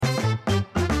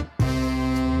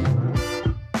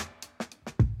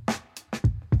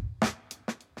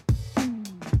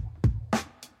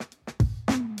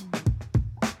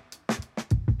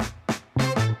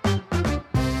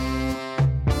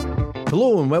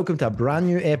Hello and welcome to a brand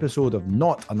new episode of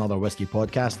Not Another Whiskey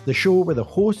Podcast, the show where the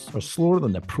hosts are slower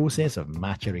than the process of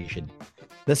maturation.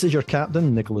 This is your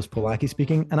captain, Nicholas Polacki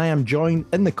speaking, and I am joined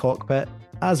in the cockpit,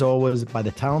 as always, by the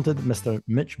talented Mr.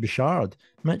 Mitch Bouchard.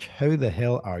 Mitch, how the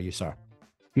hell are you, sir?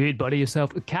 Good, buddy.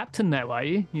 Yourself a captain now, are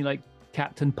you? You like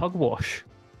Captain Pugwash?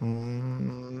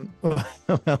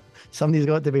 Well, somebody's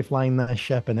got to be flying that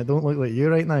ship, and it don't look like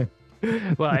you right now.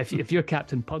 Well, if you're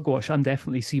Captain Pugwash, I'm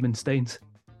definitely Seaman Staines.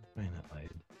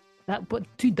 But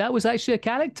dude, that was actually a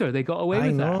character. They got away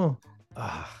with that.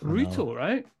 Brutal,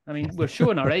 right? I mean, we're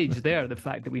showing our age there. The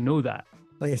fact that we know that.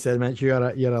 Like I said, Mitch, you're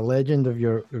a legend of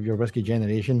your whiskey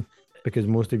generation because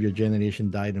most of your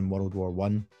generation died in World War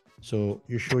One. So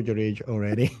you showed your age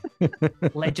already.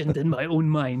 Legend in my own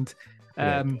mind.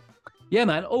 Yeah,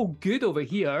 man. Oh, good over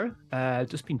here.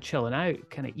 Just been chilling out,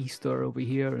 kind of Easter over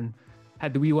here, and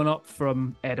had the wee one up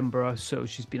from Edinburgh. So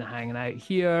she's been hanging out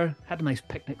here. Had a nice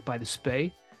picnic by the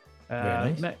Spey.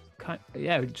 Very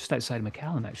nice. Just outside of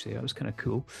McAllen, actually. That was kind of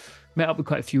cool. Met up with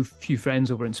quite a few friends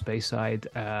over in Speyside.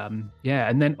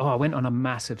 And then I went on a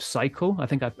massive cycle. I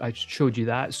think I showed you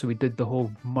that. So we did the whole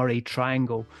Murray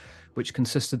Triangle, which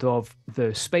consisted of the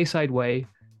Speyside Way,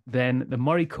 then the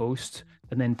Murray Coast,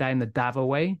 and then down the Dava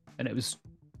Way. And it was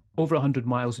over 100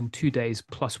 miles in 2 days,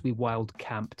 plus we wild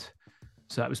camped.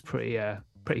 So that was pretty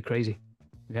crazy.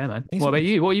 Yeah, man. What about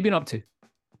you? What have you been up to?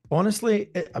 Honestly,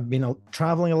 I've been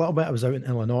traveling a little bit. I was out in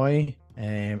Illinois.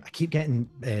 I keep getting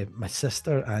my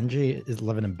sister Angie is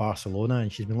living in Barcelona,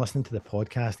 and she's been listening to the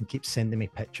podcast and keeps sending me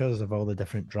pictures of all the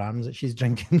different drams that she's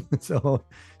drinking. So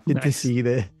good to see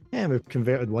we've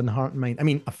converted one heart and mind. I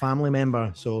mean, a family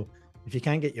member. So if you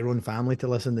can't get your own family to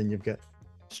listen, then you've got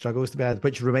struggles to be had.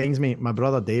 Which reminds me, my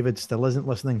brother David still isn't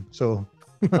listening. So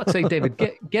let's say, David,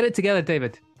 get it together,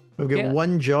 David. We've got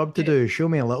one job to do. Show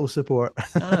me a little support.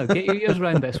 Get your ears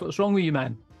around this. What's wrong with you,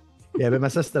 man? Yeah, but my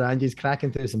sister Angie's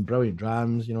cracking through some brilliant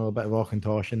drams, a bit of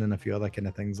Auchentoshan and a few other kind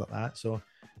of things like that. So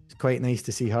it's quite nice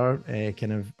to see her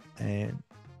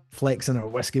flexing her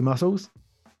whiskey muscles,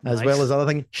 as well as other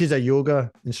things. She's a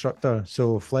yoga instructor,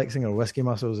 so flexing her whiskey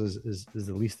muscles is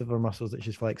the least of her muscles that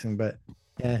she's flexing. But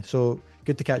yeah, so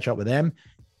good to catch up with them.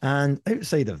 And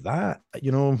outside of that,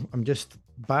 I'm just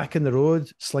back in the road,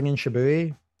 slinging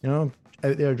Shibui, out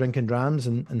there drinking drams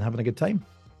and having a good time.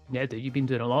 Yeah, dude, you've been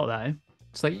doing a lot of that, eh?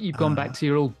 It's like you've gone back to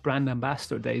your old brand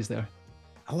ambassador days there.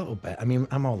 A little bit. I mean,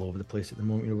 I'm all over the place at the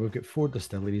moment. We've got 4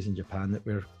 distilleries in Japan that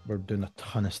we're doing a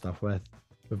ton of stuff with.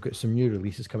 We've got some new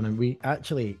releases coming in. We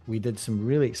did some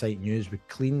really exciting news. We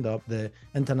cleaned up the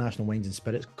International Wines and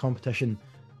Spirits competition,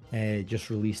 just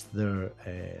released their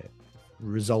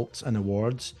results and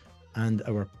awards, and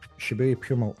our Shibui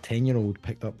Pure Malt 10-year-old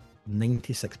picked up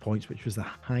 96 points, which was the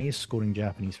highest scoring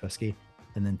Japanese whiskey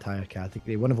in the entire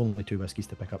category. One of only 2 whiskies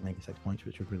to pick up 96 points,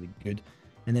 which was really good.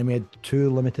 And then we had 2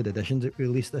 limited editions that we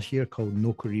released this year called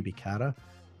Nokuribi Kara,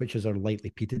 which is our lightly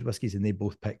peated whiskies, and they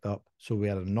both picked up. So we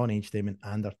had a non-age statement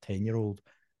and our 10-year-old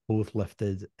both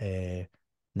lifted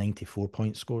 94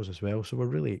 point scores as well. So we're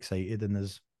really excited, and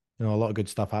there's a lot of good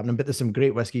stuff happening. But there's some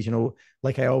great whiskies.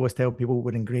 Like I always tell people,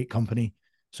 we're in great company.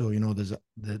 So there's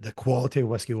the quality of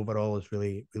whiskey overall is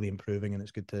really, really improving, and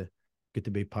it's good to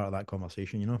be part of that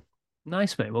conversation.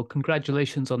 Nice, mate. Well,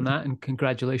 congratulations on that, and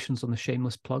congratulations on the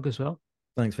shameless plug as well.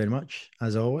 Thanks very much,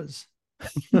 as always.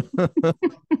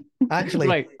 Actually,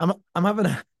 right. I'm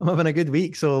having a good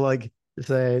week, so it's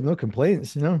no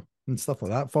complaints, and stuff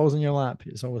like that falls in your lap.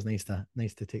 It's always nice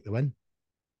to take the win.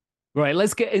 Right,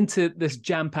 let's get into this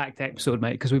jam-packed episode,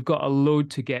 mate, because we've got a load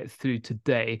to get through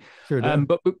today. Sure do.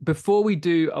 But before we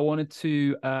do, I wanted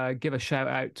to give a shout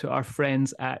out to our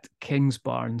friends at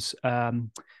Kingsbarns.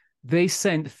 They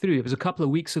sent through, it was a couple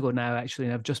of weeks ago now, actually,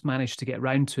 and I've just managed to get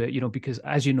round to it, because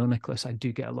as you know, Nicholas, I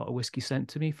do get a lot of whiskey sent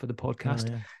to me for the podcast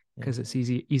because it's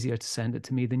easier to send it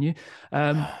to me than you.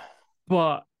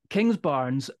 But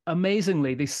Kingsbarns,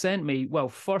 amazingly, they sent me, well,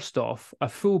 first off, a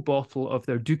full bottle of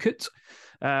their Ducat.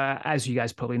 As you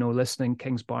guys probably know, listening,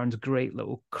 Kingsbarns, great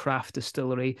little craft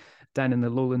distillery down in the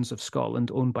lowlands of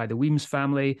Scotland, owned by the Weems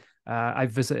family.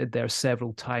 I've visited there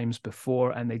several times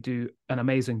before, and they do an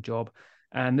amazing job.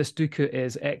 And this Ducat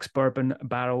is ex-bourbon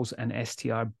barrels and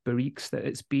STR barriques that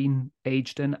it's been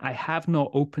aged in. I have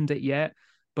not opened it yet,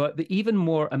 but the even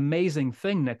more amazing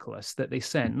thing, Nicholas, that they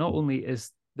sent, not only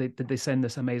did they send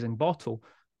this amazing bottle,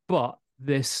 but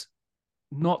this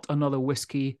Not Another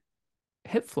Whiskey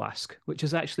hip flask, which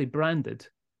is actually branded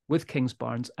with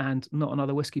Kingsbarns and Not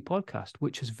Another Whiskey podcast,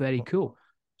 which is very cool.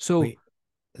 So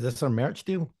Is this our merch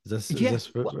deal? Is Yeah.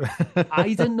 this Well, I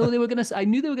didn't know they were going to. I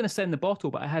knew they were going to send the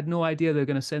bottle, but I had no idea they were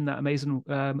going to send that amazing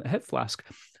hip flask.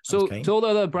 That's So, to kind. all the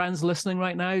other brands listening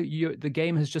right now, the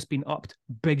game has just been upped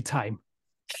big time.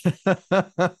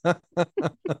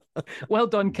 Well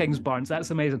done, Kings Barnes.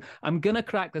 That's amazing. I'm gonna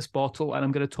crack this bottle and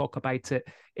I'm gonna talk about it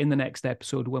in the next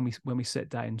episode when we sit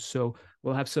down. So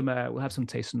we'll have some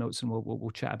tasting notes and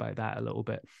we'll chat about that a little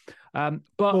bit. But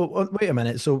Well, wait a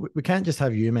minute. So we can't just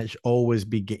have you, Mitch, always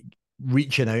be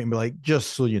reaching out and be like,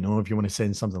 just so you know, if you want to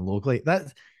send something locally.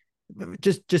 That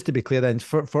just to be clear, then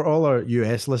for all our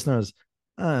US listeners,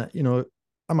 you know,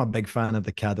 I'm a big fan of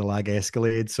the Cadillac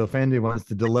Escalade. So if anybody wants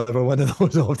to deliver one of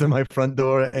those off to my front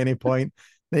door at any point,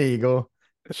 there you go.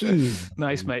 Jeez.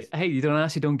 nice, mate. Hey, you don't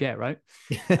ask, you don't get, right?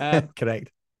 Um,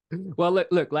 Correct. Well,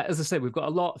 look, as I said, we've got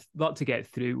a lot to get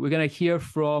through. We're going to hear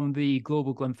from the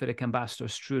global Glenfiddich ambassador,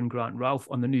 Struan Grant Ralph,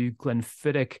 on the new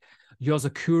Glenfiddich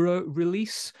Yozakura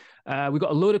release. We've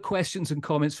got a load of questions and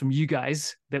comments from you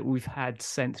guys that we've had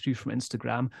sent through from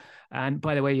Instagram. And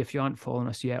by the way, if you aren't following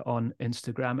us yet on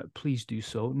Instagram, please do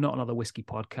so. Not Another Whiskey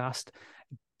Podcast.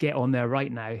 Get on there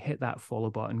right now, hit that follow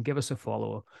button, give us a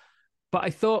follow. But I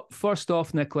thought, first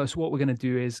off, Nicholas, what we're going to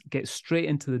do is get straight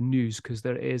into the news because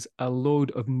there is a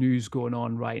load of news going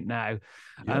on right now.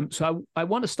 Yep. So I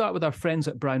want to start with our friends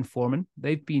at Brown-Forman.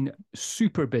 They've been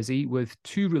super busy with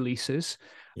two releases.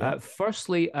 Yep.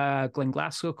 Firstly,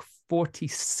 Glenglassaugh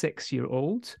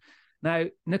 46-year-old. Now,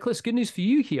 Nicholas, good news for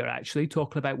you here, actually,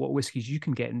 talking about what whiskies you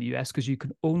can get in the US, because you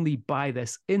can only buy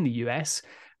this in the US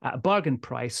at a bargain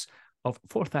price of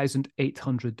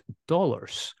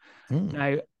 $4,800.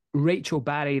 Now, Rachel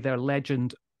Barry, their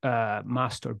legend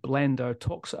master blender,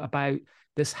 talks about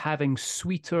this having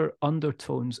sweeter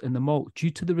undertones in the malt due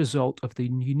to the result of the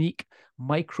unique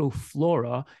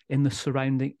microflora in the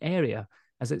surrounding area,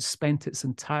 as it spent its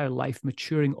entire life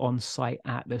maturing on site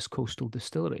at this coastal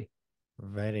distillery.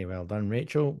 Very well done,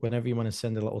 Rachel. Whenever you want to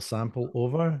send a little sample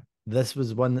over, this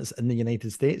was one that's in the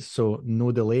United States, so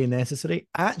no delay necessary.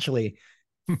 Actually,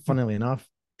 funnily enough,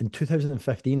 in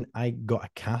 2015, I got a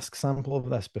cask sample of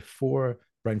this before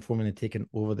Brown-Forman had taken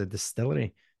over the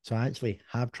distillery. So I actually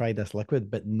have tried this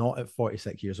liquid, but not at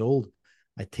 46 years old.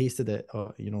 I tasted it,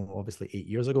 obviously 8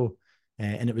 years ago,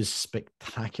 and it was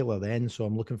spectacular then. So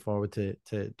I'm looking forward to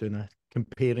doing a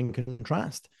compare and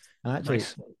contrast. And actually,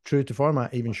 Nice. true to form, I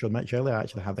even showed Mitch earlier, I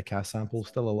actually have the cask sample,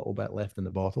 still a little bit left in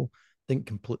the bottle. Didn't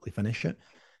completely finish it.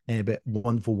 But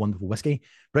wonderful, wonderful whiskey.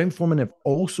 Brown-Forman have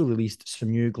also released some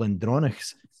new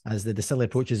Glendronachs as the distillery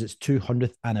approaches its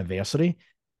 200th anniversary.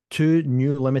 Two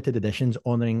new limited editions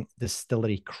honouring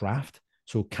distillery craft.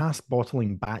 So cask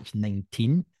bottling batch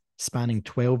 19, spanning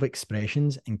 12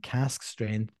 expressions, and cask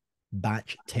strength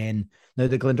batch 10. Now,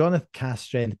 the Glendronach cask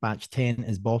strength batch 10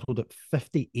 is bottled at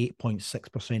 58.6%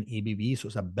 ABV, so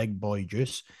it's a big boy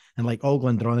juice. And like all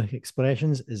Glendronach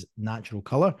expressions, is natural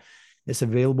colour. It's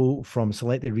available from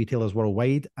selected retailers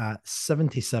worldwide at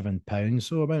 £77,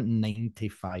 so about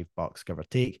 $95, give or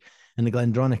take. And the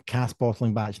Glendronach cask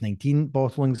bottling batch 19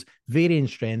 bottlings vary in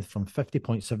strength from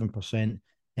 50.7%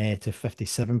 to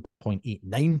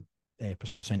 57.89%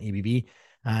 ABV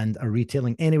and are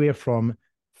retailing anywhere from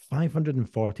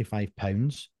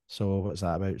 £545, so what's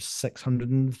that, about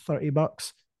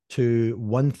 $630 to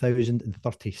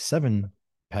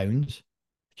 £1,037.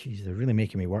 Jeez, they're really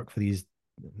making me work for these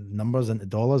numbers into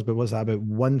dollars, but was that about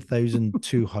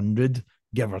 1,200,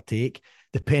 give or take,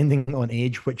 depending on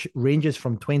age, which ranges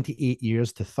from 28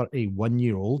 years to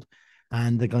 31-year-old.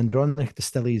 And the Glendronach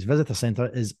Distilleries Visitor Centre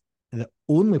is the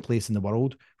only place in the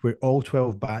world where all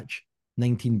 12 batch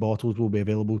 19 bottles will be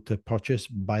available to purchase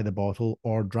by the bottle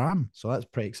or dram. So that's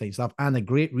pretty exciting stuff, and a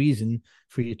great reason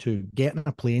for you to get in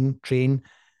a plane, train,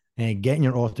 get in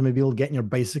your automobile, get in your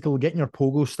bicycle, get in your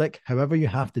pogo stick, however you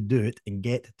have to do it, and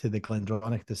get to the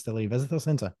Glendronach Distillery Visitor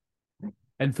Centre.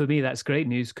 And for me, that's great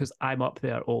news because I'm up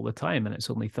there all the time and it's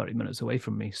only 30 minutes away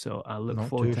from me. So I look Not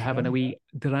forward too to having a shabby. wee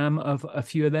dram of a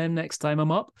few of them next time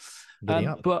I'm up. Giddy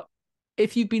up. But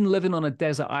if you've been living on a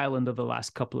desert island over the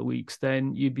last couple of weeks,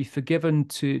 then you'd be forgiven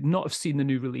to not have seen the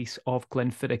new release of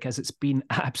Glenfiddich, as it's been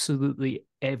absolutely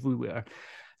everywhere.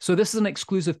 So this is an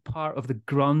exclusive part of the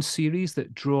Grand series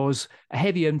that draws a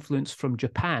heavy influence from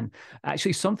Japan.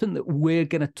 Actually, something that we're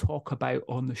going to talk about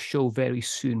on the show very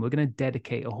soon. We're going to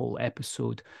dedicate a whole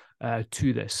episode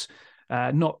to this.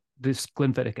 Not this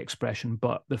Glenfiddich expression,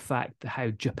 but the fact how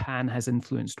Japan has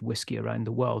influenced whiskey around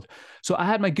the world. So I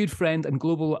had my good friend and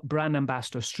global brand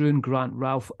ambassador, Struan Grant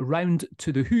Ralph, round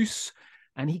to the house,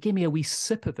 and he gave me a wee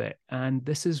sip of it. And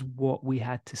this is what we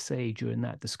had to say during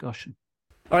that discussion.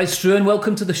 All right, Struan,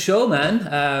 welcome to the show, man.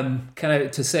 Kind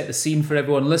of to set the scene for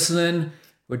everyone listening.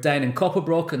 We're down in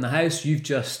Copperbrook in the house. You've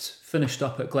just finished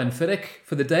up at Glenfiddich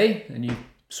for the day, and you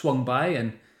swung by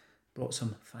and brought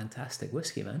some fantastic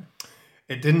whiskey, man.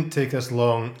 It didn't take us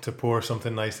long to pour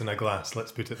something nice in a glass.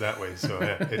 Let's put it that way. So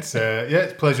it's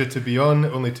a pleasure to be on.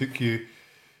 It only took you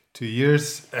 2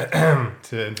 years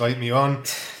to invite me on,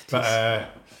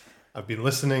 but I've been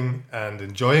listening and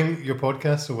enjoying your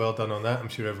podcast. So well done on that. I'm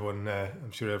sure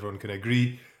everyone can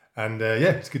agree. And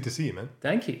it's good to see you, man.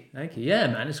 Thank you. Yeah,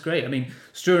 man, it's great. I mean,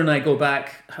 Stuart and I go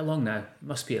back, how long now? It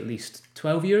must be at least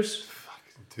 12 years.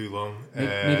 Fucking too long.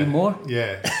 Maybe more?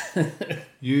 Yeah.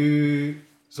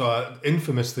 So I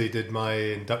infamously did my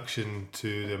induction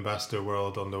to the ambassador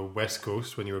world on the West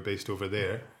Coast when you were based over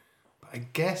there. But I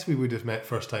guess we would have met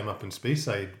first time up in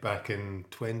Speyside back in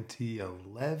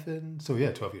 2011. So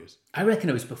 12 years. I reckon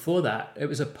it was before that. It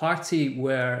was a party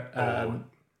where...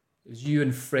 It was you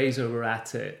and Fraser were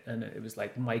at it, and it was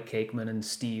like Mike Cakeman and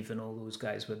Steve and all those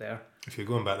guys were there. If you're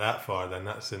going back that far, then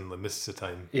that's in the mists of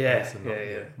time. Yeah.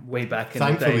 Way back in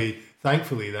the day.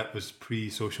 Thankfully, that was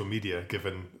pre-social media,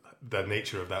 given the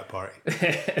nature of that party.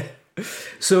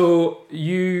 So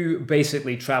you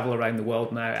basically travel around the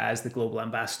world now as the global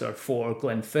ambassador for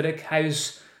Glenfiddich.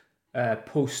 How's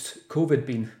post-COVID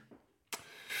been?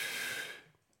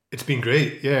 It's been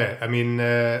great, yeah. I mean,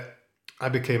 I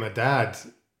became a dad.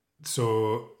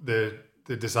 So the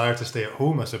desire to stay at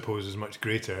home, I suppose, is much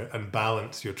greater and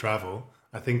balance your travel.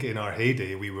 I think in our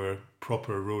heyday, we were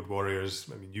proper road warriors.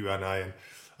 I mean, you and I and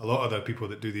a lot of other people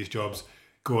that do these jobs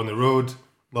go on the road,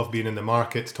 love being in the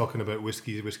markets, talking about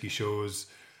whiskey shows,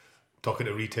 talking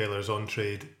to retailers on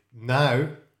trade. Now,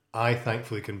 I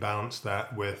thankfully can balance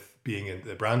that with being in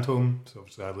the brand home. So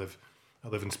obviously I live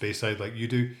in Speyside like you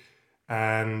do.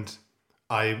 And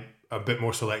I'm a bit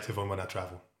more selective on when I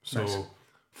travel. So nice.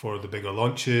 For the bigger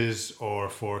launches or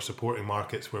for supporting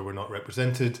markets where we're not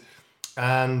represented.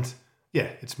 And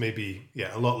it's maybe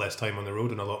a lot less time on the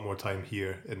road and a lot more time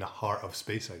here in the heart of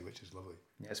Speyside, which is lovely.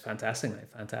 Yeah, it's fantastic, mate.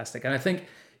 Fantastic. And I think,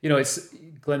 it's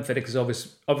Glenfiddich is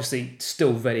obviously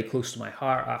still very close to my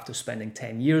heart after spending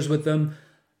 10 years with them.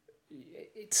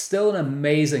 It's still an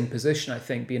amazing position, I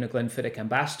think, being a Glenfiddich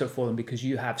ambassador for them, because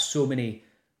you have so many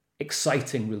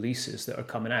exciting releases that are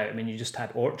coming out. I mean, you just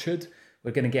had Orchard. We're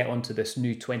going to get onto this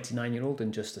new 29-year-old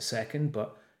in just a second,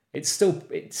 but it's still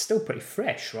pretty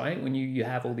fresh, right? When you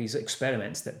have all these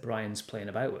experiments that Brian's playing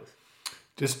about with.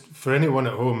 Just for anyone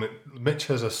at home, Mitch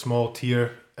has a small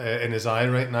tear in his eye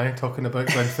right now talking about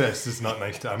Glenfiddich. This is not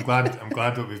nice. I'm glad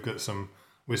that we've got some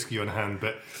whiskey on hand,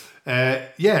 but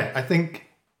I think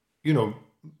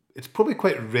it's probably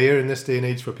quite rare in this day and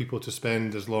age for people to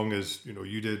spend as long as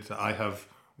you did, that I have,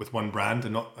 with one brand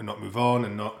and not move on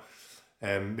and not.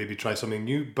 Maybe try something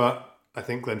new, but I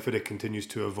think Glenfiddich continues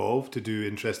to evolve to do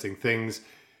interesting things.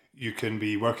 You can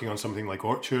be working on something like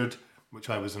Orchard, which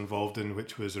I was involved in,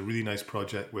 which was a really nice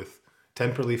project with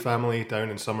Temperley family down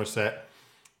in Somerset,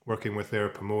 working with their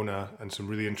Pomona and some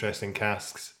really interesting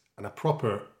casks and a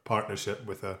proper partnership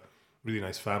with a really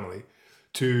nice family.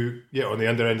 To, on the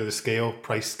under end of the scale,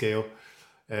 price scale,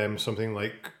 something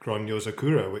like Grand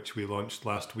Yozakura, which we launched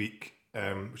last week,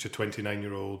 which is a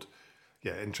 29-year-old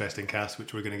interesting cast,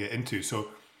 which we're going to get into. So,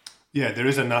 there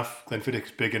is enough. Glenfiddich's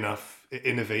big enough. It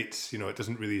innovates. It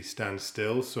doesn't really stand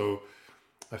still. So,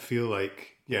 I feel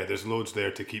like, there's loads there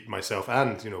to keep myself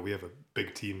and, we have a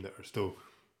big team that are still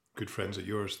good friends of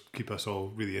yours, keep us all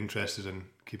really interested and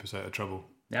keep us out of trouble.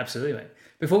 Absolutely, mate.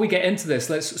 Before we get into this,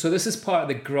 so this is part of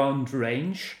the Grand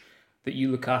range that you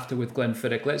look after with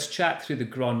Glenfiddich. Let's chat through the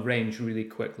Grand range really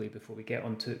quickly before we get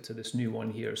on to this new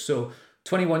one here. So,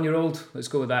 21-year-old, let's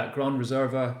go with that. Grand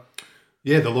Reserva.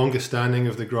 Yeah, the longest standing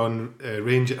of the Grand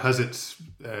range. It has it's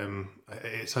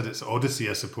had its odyssey,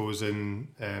 I suppose, in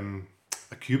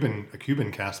a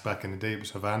Cuban cast back in the day. It was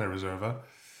Havana Reserva.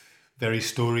 Very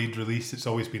storied release. It's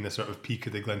always been the sort of peak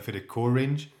of the Glenfiddich core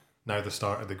range. Now the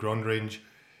start of the Grand range.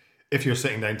 If you're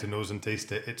sitting down to nose and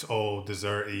taste it, it's all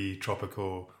desserty,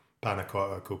 tropical, panna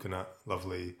cotta, coconut,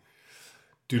 lovely.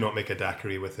 Do not make a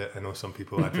daiquiri with it. I know some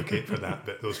people advocate for that,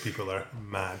 but those people are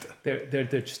mad. They're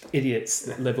just idiots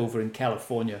that live over in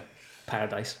California.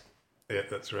 Paradise. Yeah,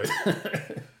 that's right.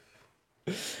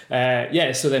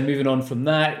 So then moving on from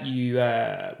that,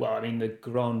 the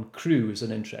Grand Cru is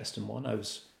an interesting one. I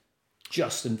was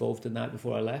just involved in that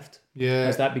before I left. Yeah.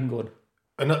 How's that been going?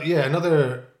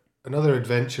 Another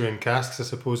adventure in casks, I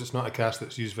suppose. It's not a cask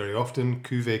that's used very often.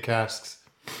 Cuvée casks.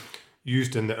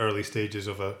 Used in the early stages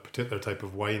of a particular type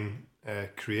of wine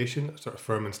creation, sort of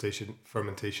fermentation,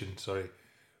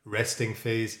 resting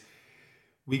phase.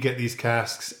 We get these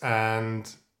casks and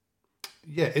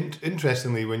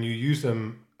interestingly, when you use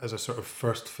them as a sort of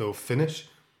first fill finish,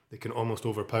 They can almost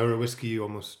overpower a whiskey,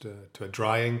 almost to a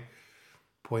drying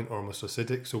point, or almost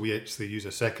acidic. So we actually use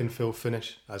a second fill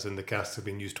finish, as in the casks have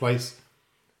been used twice.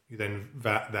 You then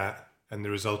vat that, and the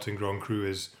resulting Grand Cru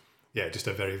is, just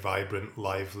a very vibrant,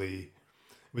 lively.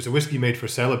 It was a whiskey made for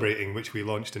celebrating, which we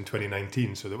launched in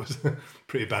 2019. So there was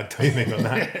pretty bad timing on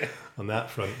that on that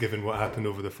front, given what happened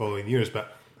over the following years.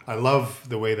 But I love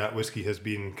the way that whiskey has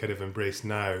been kind of embraced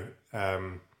now.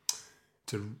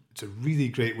 It's a really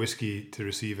great whiskey to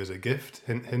receive as a gift.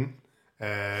 Hint, hint.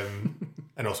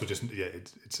 And also just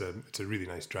it's a really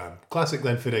nice dram. Classic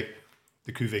Glenfiddich.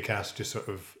 The Cuvée cask just sort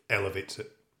of elevates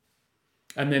it.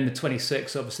 And then the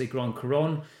 26, obviously Grand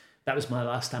Couronne. That was my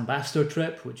last ambassador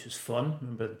trip, which was fun.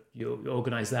 Remember you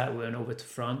organised that. We went over to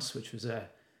France, which was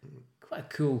quite a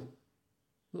cool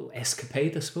little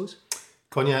escapade, I suppose.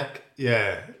 Cognac,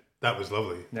 that was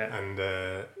lovely. Yeah. And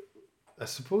I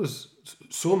suppose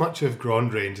so much of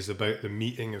Grand range is about the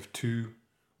meeting of two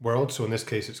worlds. So in this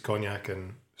case, it's cognac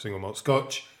and single malt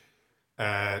Scotch.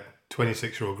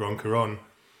 26-year-old Grand Couronne.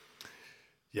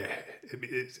 Yeah,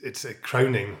 it's a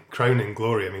crowning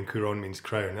glory. I mean, Couronne means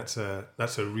crown. That's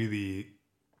a really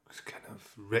kind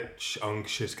of rich,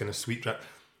 unctuous, kind of sweet draught.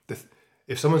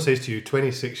 If someone says to you,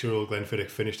 26-year-old Glenfiddich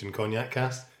finished in cognac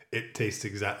cask, it tastes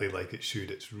exactly like it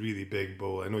should. It's really big,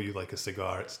 bold. I know you like a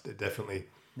cigar. It definitely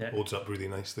holds up really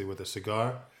nicely with a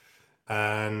cigar.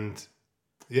 And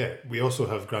we also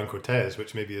have Grand Cortez,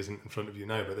 which maybe isn't in front of you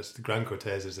now, but the Grand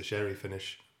Cortez is the sherry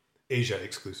finish, Asia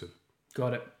exclusive.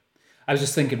 Got it. I was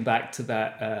just thinking back to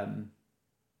that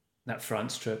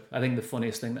France trip. I think the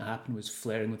funniest thing that happened was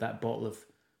flaring with that bottle of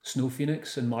Snow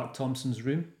Phoenix in Mark Thompson's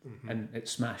room, and it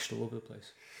smashed all over the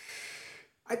place.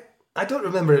 I don't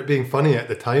remember it being funny at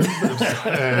the time.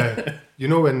 You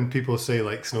know when people say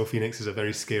like Snow Phoenix is a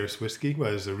very scarce whiskey?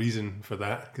 Well, there's a reason for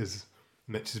that, because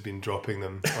Mitch has been dropping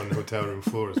them on hotel room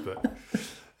floors. But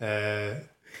I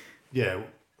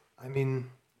mean,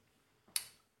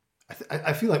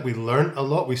 I feel like we learned a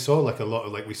lot. We saw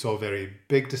we saw very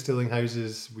big distilling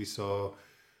houses. We saw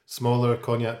smaller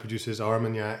cognac producers,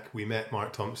 Armagnac. We met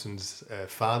Mark Thompson's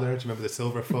father. Do you remember the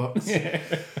Silver Fox?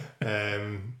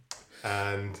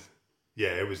 And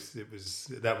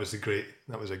that was a great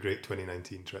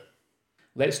 2019 trip.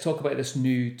 Let's talk about this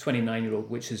new 29-year-old,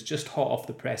 which is just hot off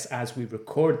the press as we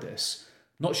record this.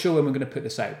 Not sure when we're going to put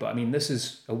this out, but I mean, this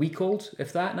is a week old,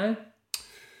 if that now.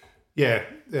 Yeah,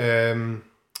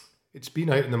 it's been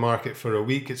out in the market for a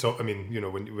week.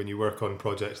 When you work on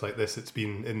projects like this, it's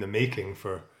been in the making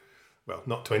for, well,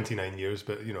 not 29 years,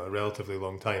 but a relatively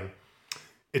long time.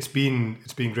 It's been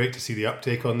great to see the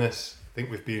uptake on this. I think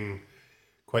we've been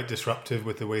quite disruptive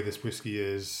with the way this whiskey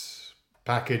is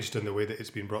packaged and the way that it's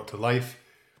been brought to life.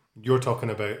 You're talking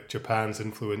about Japan's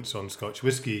influence on Scotch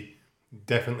whiskey.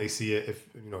 Definitely see it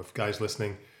if guys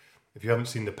listening, if you haven't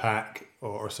seen the pack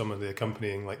or some of the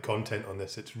accompanying content on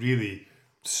this, it's really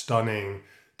stunning,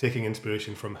 taking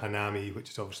inspiration from Hanami, which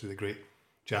is obviously the great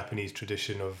Japanese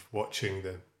tradition of watching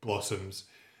the blossoms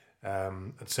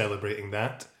and celebrating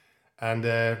that. And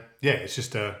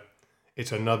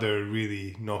it's another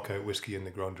really knockout whiskey in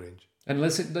the Grand range. And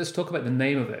let's talk about the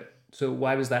name of it. So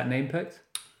why was that name picked?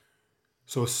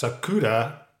 So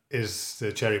Sakura is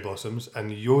the cherry blossoms,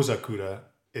 and Yozakura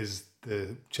is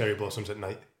the cherry blossoms at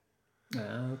night.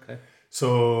 Ah, okay.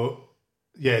 So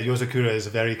Yozakura is a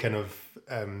very kind of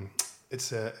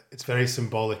it's very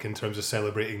symbolic in terms of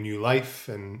celebrating new life,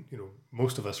 and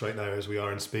most of us right now, as we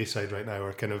are in Speyside right now,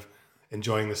 are kind of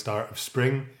enjoying the start of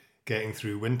spring, getting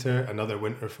through winter, another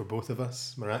winter for both of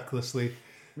us, miraculously.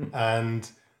 And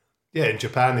in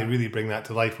Japan, they really bring that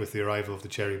to life with the arrival of the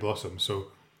cherry blossom.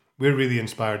 So we're really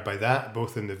inspired by that,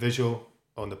 both in the visual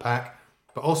on the pack,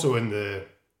 but also in the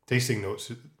tasting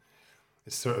notes.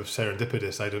 It's sort of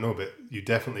serendipitous, I don't know, but you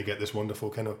definitely get this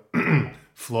wonderful kind of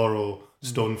floral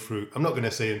stone fruit. I'm not going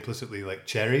to say implicitly like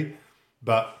cherry,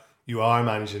 but you are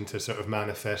managing to sort of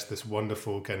manifest this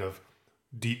wonderful kind of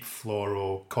deep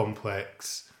floral,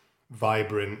 complex,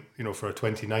 vibrant, for a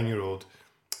 29-year-old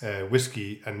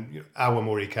whiskey, and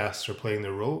Awamori casks are playing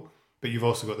their role. But you've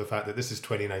also got the fact that this is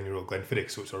 29-year-old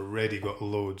Glenfiddich, so it's already got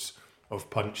loads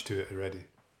of punch to it already.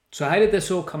 So how did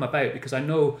this all come about? Because I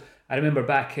remember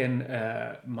back in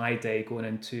my day going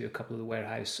into a couple of the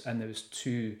warehouse, and there was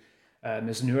two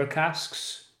Mizunura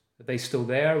casks. Are they still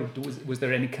there? Was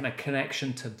there any kind of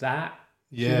connection to that?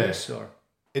 Yes. Or?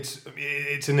 It's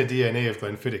in the DNA of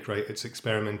Glenfiddich, right? It's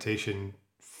experimentation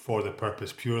for the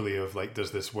purpose purely of does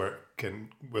this work and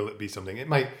will it be something? It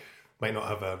might not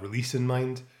have a release in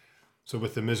mind. So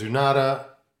with the Mizunara,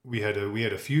 we had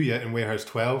a few yet in Warehouse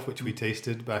 12, which we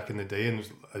tasted back in the day, and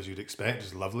was, as you'd expect,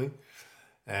 is lovely.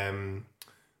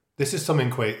 This is something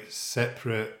quite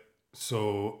separate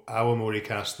So Awamori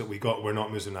casks that we got were not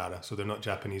Mizunara, so they're not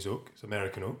Japanese oak, it's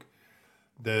American oak.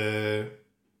 The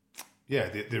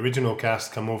original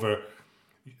casks come over.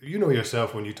 You know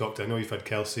yourself when you talk to, I know you've had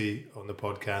Kelsey on the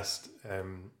podcast.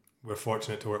 We're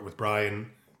fortunate to work with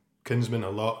Brian Kinsman a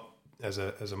lot as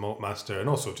a malt master and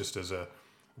also just as a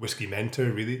whiskey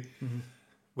mentor, really. Mm-hmm.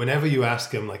 Whenever you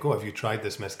ask him, like, oh, have you tried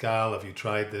this mezcal? Have you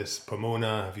tried this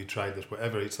pomona? Have you tried this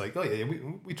whatever? It's like, oh yeah,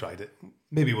 we tried it.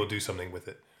 Maybe we'll do something with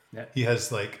it. Yeah. He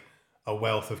has like a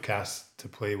wealth of casks to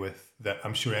play with that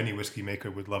I'm sure any whiskey maker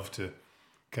would love to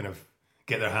kind of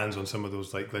get their hands on some of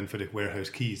those like Glenfiddich warehouse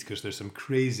keys, because there's some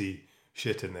crazy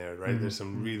shit in there, right? There's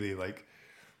some really like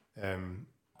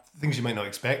things you might not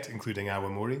expect, including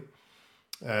Awamori.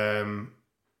 I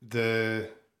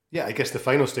guess the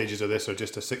final stages of this are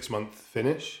just a 6-month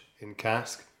finish in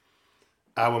cask.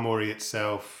 Awamori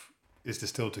itself is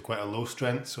distilled to quite a low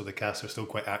strength, so the casks are still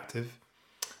quite active.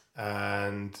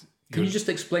 And can you just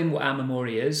explain what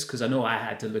Amamori is? Because I know I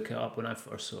had to look it up when I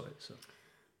first saw it. So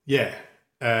yeah,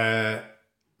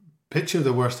 picture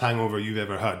the worst hangover you've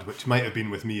ever had, which might have been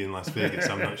with me in Las Vegas.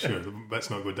 I'm not sure. Let's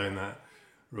not go down that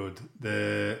road.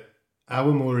 The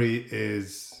Awamori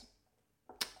is,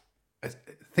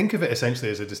 think of it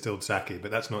essentially as a distilled sake,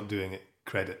 but that's not doing it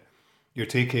credit. You're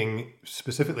taking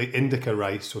specifically indica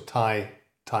rice, so Thai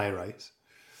rice,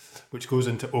 which goes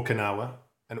into Okinawa,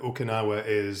 and Okinawa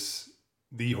is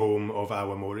the home of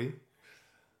Awamori.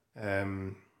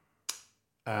 And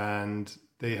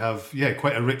they have,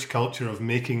 quite a rich culture of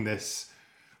making this.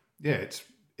 Yeah, it's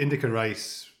indica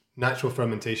rice, natural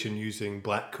fermentation using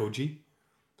black koji.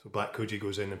 So black koji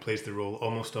goes in and plays the role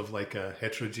almost of like a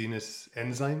heterogeneous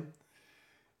enzyme.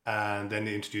 And then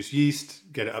they introduce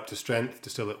yeast, get it up to strength,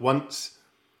 distill it once.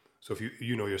 So if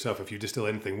you know yourself, if you distill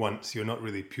anything once, you're not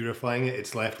really purifying it.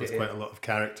 It's left with quite a lot of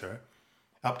character.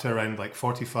 Up to around like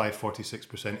 45,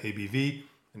 46% ABV,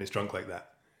 and it's drunk like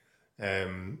that.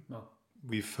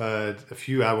 We've had a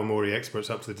few Awamori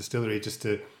experts up to the distillery just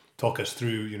to talk us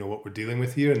through, what we're dealing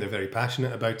with here, and they're very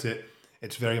passionate about it.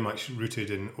 It's very much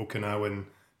rooted in Okinawan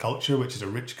culture, which is a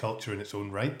rich culture in its own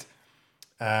right.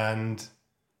 And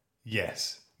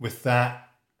yes, with that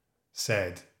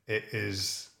said, it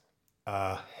is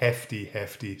a hefty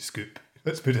scoop.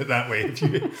 Let's put it that way.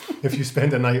 If you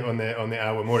spend a night on the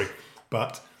Awamori.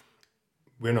 But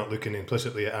we're not looking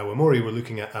implicitly at Awamori, we're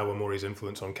looking at Awamori's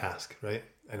influence on cask, right?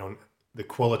 And on the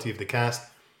quality of the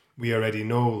cask. We already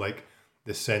know, like,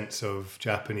 the sense of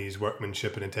Japanese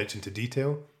workmanship and attention to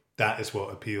detail. That is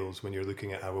what appeals when you're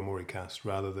looking at Awamori casks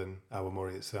rather than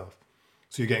Awamori itself.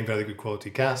 So you're getting very good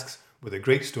quality casks with a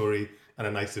great story and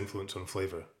a nice influence on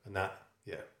flavour. And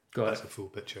that's a full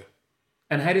picture.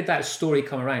 And how did that story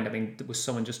come around? I mean, was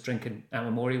someone just drinking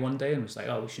Amamori one day and was like,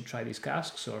 oh, we should try these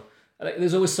casks? Or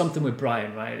there's always something with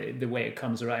Brian, right? The way it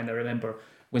comes around. I remember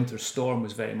Winter Storm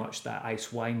was very much that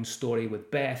ice wine story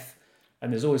with Beth.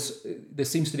 And there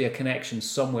seems to be a connection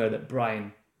somewhere that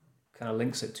Brian kind of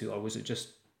links it to, or was it just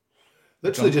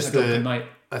literally just the night?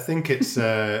 I think it's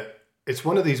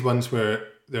one of these ones where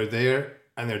they're there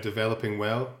and they're developing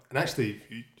well. And actually,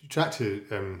 you chat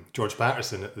to George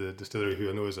Patterson at the distillery, who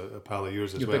I know is a pal of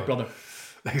yours as well. Your big brother.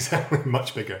 Exactly,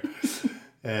 much bigger.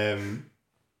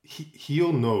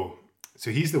 He'll know. So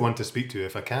he's the one to speak to.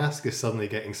 If a cask is suddenly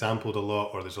getting sampled a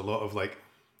lot, or there's a lot of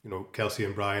Kelsey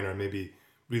and Brian are maybe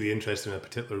really interested in a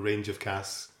particular range of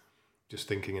casks, just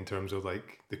thinking in terms of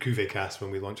like the Cuvée cask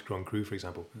when we launched Grand Cru, for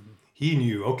example. Mm-hmm. He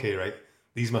knew, okay, right,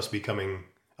 these must be coming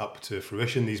up to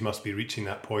fruition. These must be reaching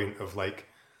that point of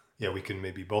we can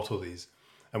maybe bottle these.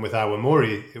 And with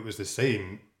Awamori, it was the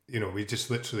same. We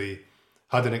just literally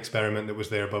had an experiment that was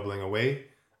there bubbling away.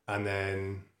 And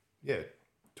then,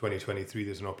 2023,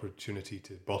 there's an opportunity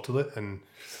to bottle it and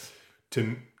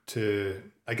to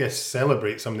I guess,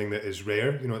 celebrate something that is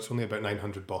rare. It's only about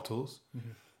 900 bottles.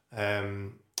 Mm-hmm.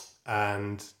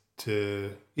 And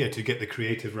to get the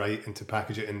creative right and to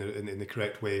package it in the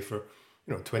correct way for,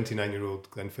 29-year-old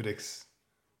Glenfiddichs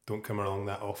don't come along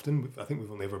that often. I think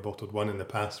we've only ever bottled one in the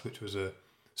past, which was a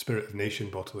Spirit of Nation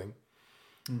bottling.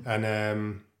 Mm.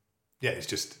 And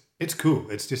it's cool.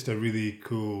 It's just a really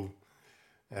cool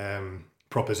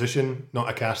proposition, not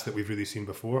a cask that we've really seen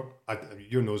before.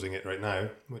 You're nosing it right now.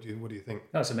 What do you think?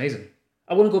 That's amazing.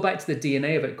 I want to go back to the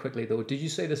DNA of it quickly, though. Did you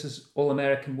say this is all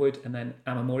American wood and then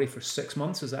Amamori for 6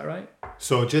 months? Is that right?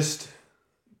 So So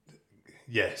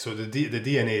the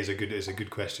DNA is a good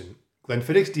question.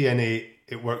 Glenfiddich's DNA,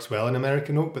 it works well in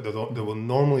American oak, but there will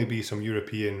normally be some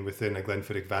European within a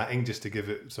Glenfiddich vatting just to give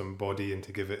it some body and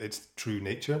to give it its true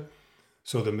nature.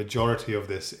 So the majority of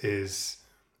this is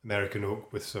American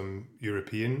oak with some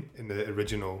European in the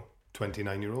original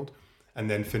 29-year-old. and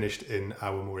then finished in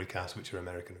Awamori casks, which are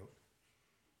American oak.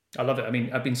 I love it. I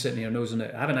mean, I've been sitting here nosing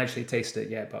it. I haven't actually tasted it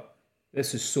yet, but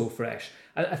this is so fresh.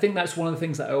 I think that's one of the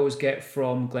things that I always get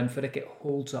from Glenfiddich. It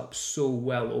holds up so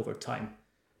well over time.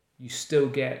 You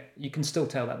can still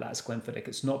tell that that's Glenfiddich.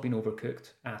 It's not been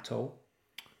overcooked at all.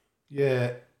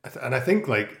 Yeah, and I think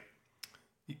like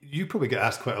you probably get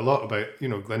asked quite a lot about,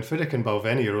 Glenfiddich and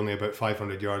Balvenie are only about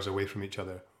 500 yards away from each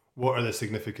other. What are the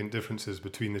significant differences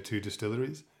between the two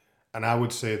distilleries? And I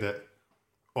would say that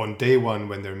on day one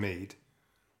when they're made,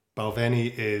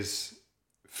 Balvenie is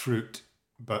fruit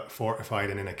but fortified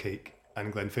and in a cake,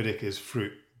 and Glenfiddich is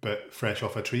fruit but fresh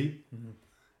off a tree. Mm-hmm.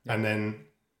 Yeah. And then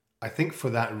I think for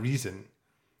that reason,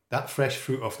 that fresh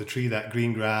fruit off the tree, that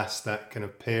green grass, that kind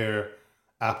of pear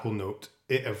apple note,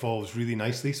 it evolves really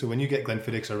nicely. So when you get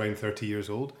Glenfiddichs around 30 years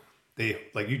old, they,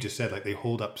 like you just said, like they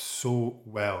hold up so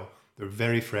well. They're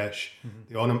very fresh.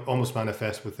 Mm-hmm. They almost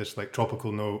manifest with this like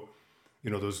tropical note.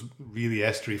 Those really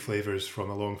estery flavors from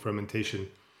a long fermentation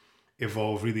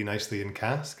evolve really nicely in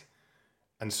cask.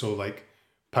 And so like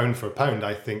pound for pound,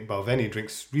 I think Balvenie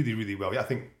drinks really, really well. I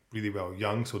think really well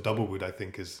young. So Doublewood, I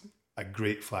think, is a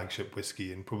great flagship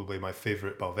whiskey and probably my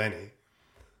favorite Balvenie.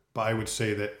 But I would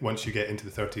say that once you get into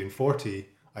the 30 and 40,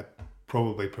 I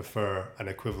probably prefer an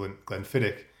equivalent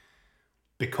Glenfiddich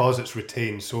because it's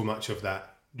retained so much of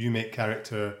that new make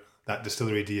character, that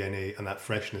distillery DNA, and that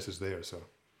freshness is there. So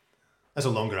that's a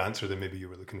longer answer than maybe you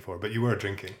were looking for, but you were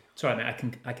drinking. Sorry, mate,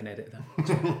 I can edit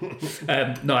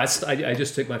that. No, I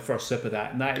just took my first sip of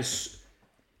that,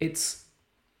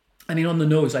 and on the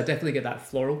nose, I definitely get that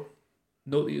floral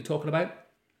note that you're talking about.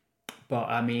 But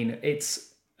I mean,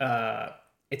 it's a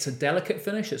delicate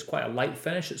finish. It's quite a light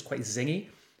finish. It's quite zingy,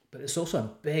 but it's also a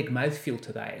big mouthfeel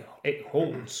to that. It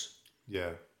holds.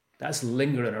 Yeah. That's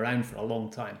lingering around for a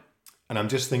long time. And I'm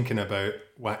just thinking about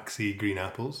waxy green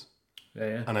apples.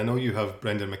 Yeah. And I know you have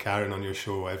Brendan McCarran on your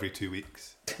show every 2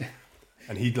 weeks.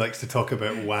 And he likes to talk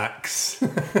about wax.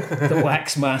 The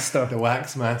wax master. The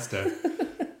wax master.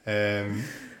 And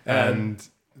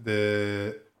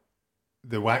the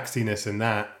waxiness in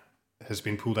that has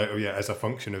been pulled out as a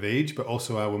function of age, but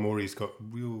also Awamori's got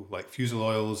real like fusel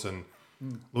oils and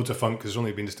loads of funk because it's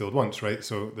only been distilled once, right?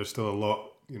 So there's still a lot,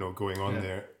 going on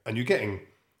there. And you're getting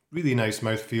really nice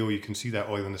mouthfeel. You can see that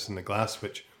oiliness in the glass,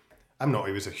 which I'm not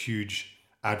always a huge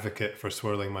advocate for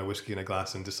swirling my whiskey in a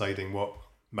glass and deciding what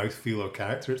mouthfeel or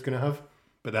character it's going to have,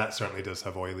 but that certainly does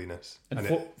have oiliness. And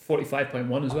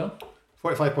 45.1 as well?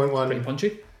 45.1. Pretty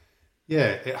punchy.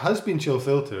 Yeah, it has been chill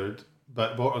filtered,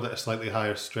 but bottled at a slightly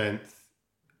higher strength.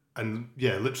 And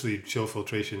yeah, literally chill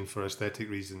filtration for aesthetic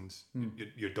reasons.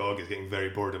 Your dog is getting very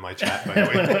bored of my chat, by the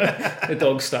way. The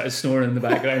dog started snoring in the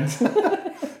background.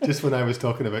 Just when I was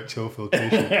talking about chill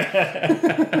filtration.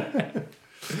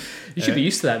 You should be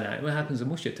used to that now. What happens in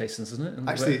most of your tastings, isn't it?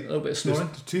 Actually, a little bit of snoring.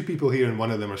 There's 2 people here and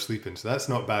one of them are sleeping, so that's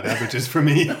not bad averages for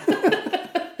me.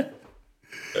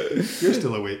 You're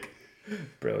still awake.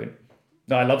 Brilliant.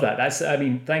 No, I love that.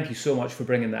 Thank you so much for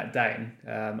bringing that down.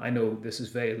 I know this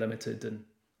is very limited and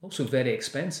also very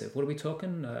expensive. What are we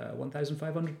talking?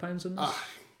 £1,500 on this?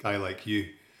 Guy like you.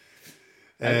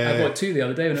 I bought 2 the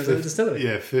other day when I was at the distillery.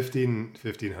 Yeah,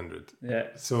 1,500. Yeah.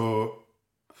 So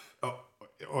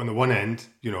on the one end,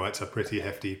 it's a pretty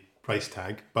hefty price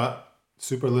tag, but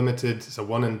super limited. It's a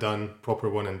one and done, proper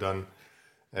one and done.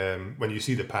 When you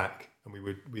see the pack, and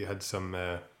we had some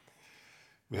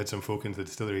folk into the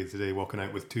distillery today walking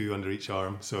out with 2 under each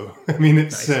arm. So I mean,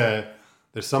 it's nice.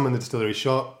 There's some in the distillery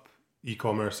shop.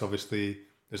 E-commerce, obviously,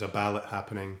 there's a ballot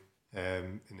happening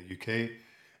in the UK,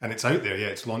 and it's out there. Yeah,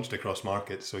 it's launched across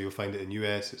markets, so you'll find it in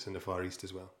US. It's in the Far East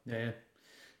as well. Yeah,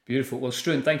 beautiful. Well,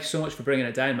 Struan, thank you so much for bringing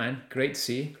it down, man. Great to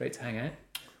see you. Great to hang out.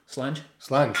 Slange.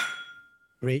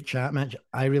 Great chat, Mitch.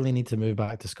 I really need to move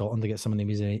back to Scotland to get some of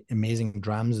these amazing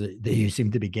drams that you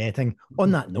seem to be getting. On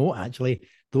that note, actually,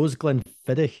 those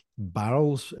Glenfiddich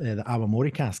barrels, the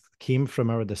Awamori cask, came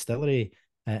from our distillery.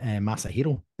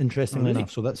 Masahiro, interestingly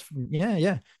enough. So that's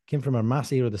came from our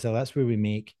Masahiro distillery. That's where we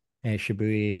make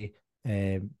Shibui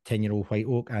 10-year-old white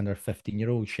oak and our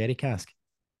 15-year-old sherry cask.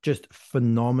 Just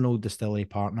phenomenal distillery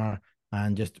partner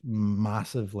and just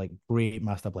massive, like great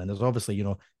master blenders. Obviously,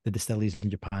 the distilleries in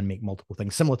Japan make multiple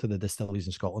things similar to the distilleries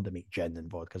in Scotland that make gin and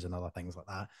vodkas and other things like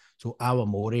that. So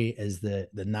Awamori is the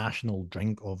national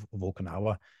drink of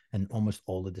Okinawa. And almost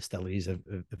all the distilleries have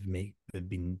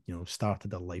been,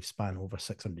 started their lifespan over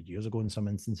 600 years ago in some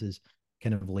instances,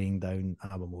 kind of laying down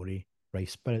Awamori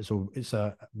rice spirit. So it's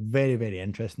a very, very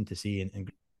interesting to see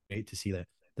and great to see that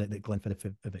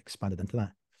Glenfiddich have expanded into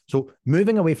that. So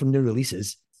moving away from new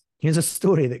releases, here's a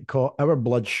story that caught our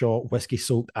bloodshot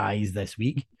whiskey-soaked eyes this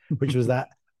week, which was that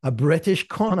A British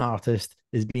con artist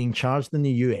is being charged in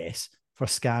the US for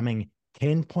scamming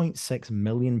 £10.6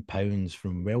 million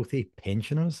from wealthy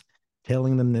pensioners,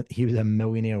 telling them that he was a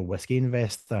millionaire whiskey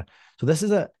investor. So this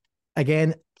is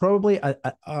again, probably a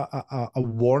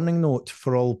warning note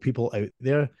for all people out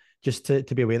there, just to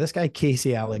be aware. This guy,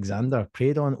 Casey Alexander,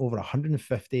 preyed on over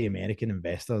 150 American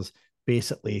investors,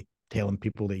 basically telling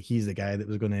people that he's the guy that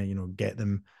was going to, get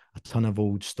them a ton of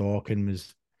old stock, and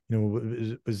was,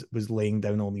 was laying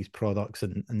down all these products,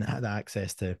 and had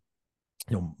access to,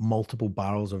 multiple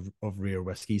barrels of rare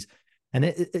whiskies. And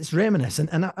it's reminiscent.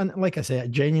 And like I say, a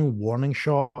genuine warning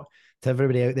shot to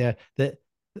everybody out there that,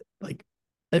 like,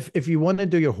 if you want to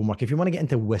do your homework, if you want to get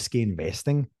into whiskey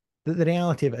investing, the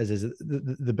reality of it is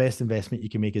the best investment you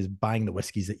can make is buying the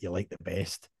whiskies that you like the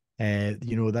best.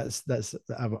 That's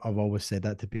I've always said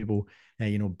that to people.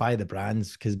 Buy the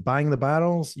brands, because buying the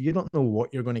barrels, you don't know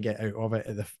what you're going to get out of it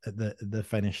at the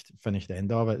finished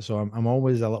end of it. So I'm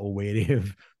always a little wary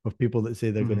of people that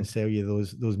say they're going to sell you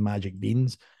those magic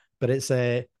beans. But it's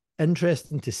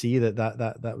interesting to see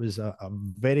that was a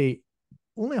very,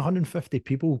 only 150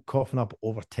 people coughing up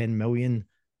over £10 million.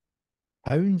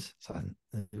 It's an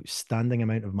outstanding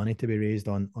amount of money to be raised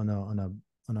on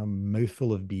a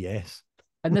mouthful of BS.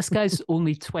 And this guy's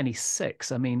only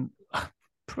 26. I mean,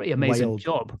 pretty amazing Wild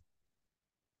job.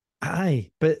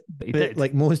 Aye, but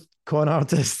like most con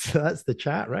artists, that's the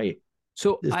chat, right?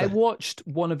 So I watched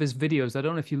one of his videos. I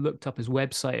don't know if you looked up his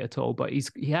website at all, but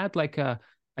he had like a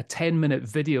 10-minute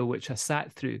video which I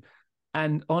sat through.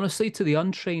 And honestly, to the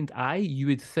untrained eye, you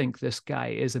would think this guy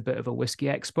is a bit of a whiskey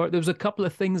expert. There was a couple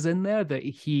of things in there that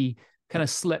he kind of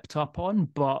slipped up on,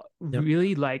 but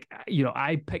really, like,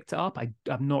 I picked it up.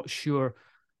 I'm not sure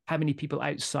how many people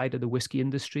outside of the whiskey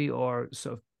industry or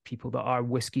sort of people that are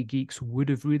whiskey geeks would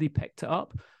have really picked it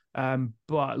up.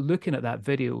 But looking at that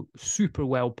video, super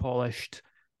well polished,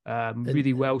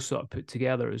 really well sort of put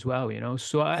together as well,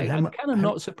 So I'm kind of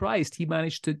not surprised he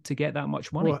managed to get that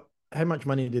much money. Well, how much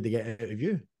money did they get out of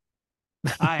you?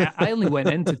 I only went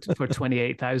into for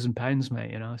 £28,000,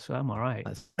 mate, so I'm all right.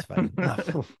 That's fine.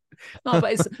 No,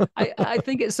 but I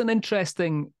think it's an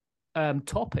interesting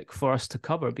topic for us to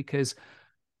cover, because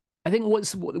I think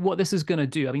what this is going to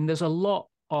do, I mean, there's a lot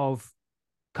of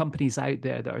companies out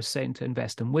there that are saying to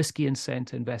invest in whiskey and saying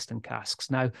to invest in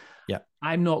casks. Now,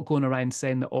 I'm not going around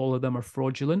saying that all of them are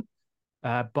fraudulent,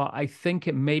 but I think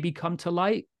it maybe come to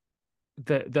light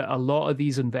that a lot of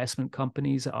these investment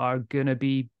companies are going to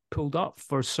be pulled up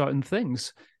for certain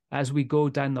things as we go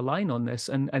down the line on this.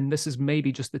 And this is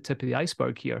maybe just the tip of the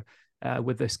iceberg here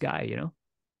with this guy,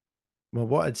 Well,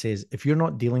 what I'd say is, if you're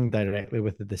not dealing directly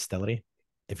with the distillery,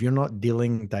 if you're not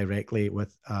dealing directly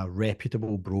with a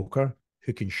reputable broker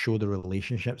who can show the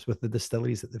relationships with the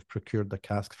distilleries that they've procured the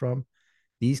casks from,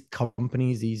 these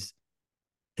companies, these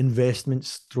investment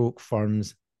stroke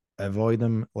firms, avoid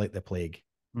them like the plague.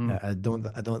 I don't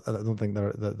think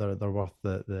they're worth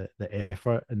the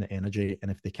effort and the energy.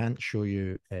 And if they can't show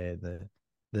you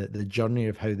the journey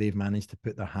of how they've managed to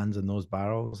put their hands on those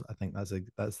barrels, I think that's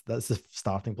the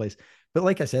starting place. But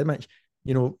like I said, Mitch,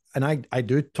 and I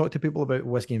do talk to people about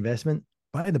whiskey investment.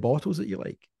 Buy the bottles that you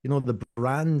like. The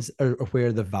brands are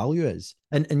where the value is,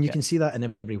 and you can see that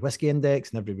in every whiskey index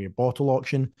and every bottle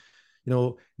auction.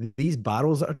 These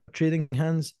barrels that are trading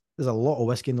hands, there's a lot of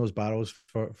whiskey in those barrels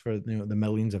for the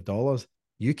millions of dollars.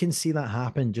 You can see that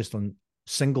happen just on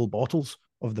single bottles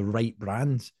of the right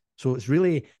brands. So it's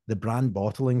really the brand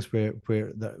bottlings where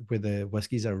the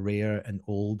whiskeys are rare and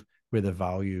old, where the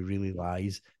value really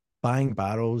lies. Buying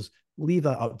barrels, leave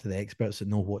that up to the experts that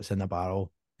know what's in a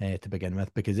barrel to begin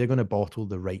with, because they're going to bottle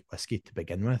the right whiskey to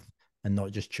begin with, and not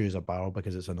just choose a barrel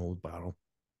because it's an old barrel.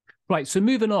 Right, so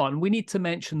moving on, we need to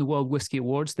mention the World Whiskey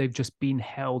Awards. They've just been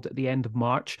held at the end of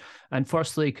March. And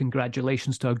firstly,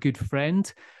 congratulations to our good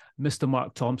friend, Mr.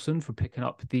 Mark Thompson, for picking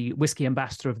up the Whiskey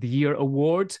Ambassador of the Year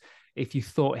award. If you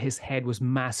thought his head was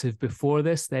massive before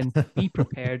this, then be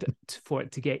prepared for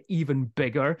it to get even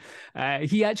bigger.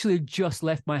 He actually just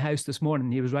left my house this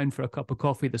morning. He was round for a cup of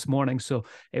coffee this morning, so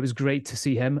it was great to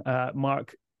see him.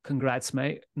 Mark, congrats,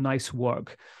 mate. Nice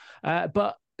work.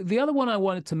 But the other one I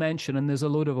wanted to mention, and there's a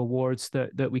load of awards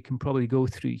that we can probably go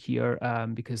through here,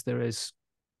 because there is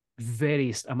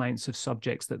various amounts of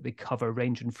subjects that they cover,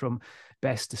 ranging from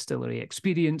best distillery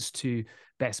experience to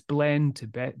best blend to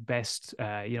best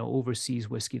overseas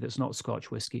whiskey that's not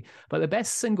Scotch whiskey. But the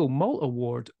best single malt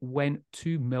award went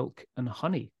to Milk and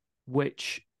Honey,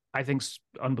 which I think's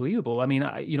unbelievable. I mean,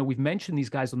 we've mentioned these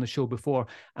guys on the show before,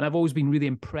 and I've always been really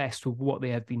impressed with what they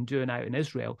have been doing out in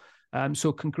Israel.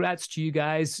 So congrats to you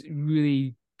guys.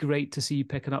 Really great to see you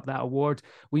picking up that award.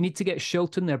 We need to get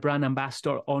Shilton, their brand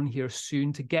ambassador, on here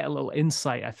soon to get a little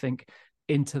insight, I think,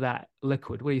 into that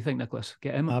liquid. What do you think, Nicholas?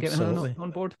 Get him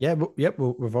on board? Yeah,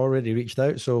 we've already reached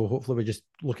out. So hopefully we're just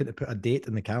looking to put a date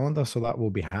in the calendar. So that will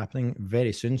be happening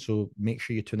very soon. So make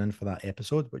sure you tune in for that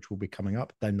episode, which will be coming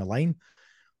up down the line.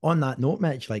 On that note,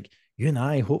 Mitch, like you and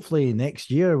I, hopefully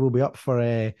next year we'll be up for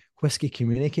a Whiskey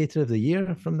Communicator of the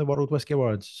Year from the World Whiskey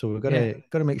Awards. So we've got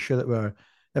to make sure that we're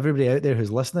everybody out there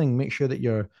who's listening, make sure that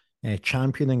you're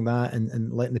championing that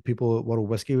and letting the people at World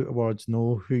Whiskey Awards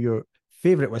know who your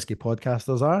favorite whiskey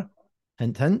podcasters are.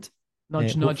 Hint, hint.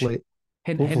 Nudge, nudge.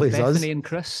 Hint, Bethany and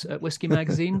Chris at Whiskey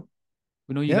Magazine.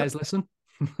 We know you guys listen.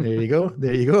 There you go.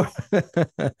 There you go.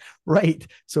 Right.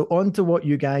 So on to what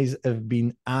you guys have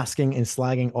been asking and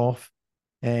slagging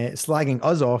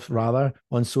us off rather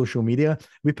on social media.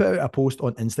 We put out a post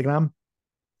on Instagram.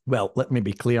 Well, let me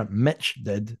be clear. Mitch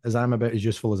did, as I'm about as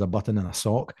useful as a button in a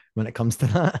sock when it comes to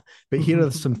that. But here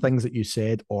are some things that you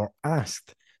said or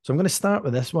asked. So I'm going to start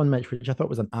with this one, Mitch, which I thought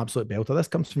was an absolute belter. This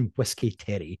comes from Whiskey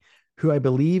Terry, who I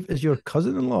believe is your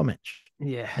cousin-in-law, Mitch.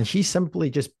 Yeah. And she simply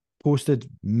just posted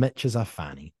Mitch as a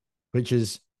fanny, which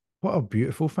is what a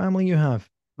beautiful family you have.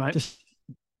 Right. Just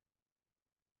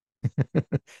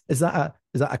is that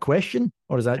a question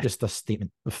or is that just a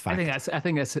statement of fact? I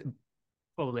think that's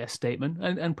probably a statement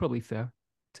and probably fair,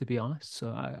 to be honest. So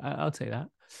I'll take that.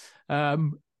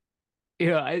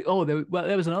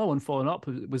 There was another one following up.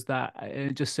 Was that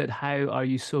it just said, "How are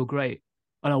you so great?"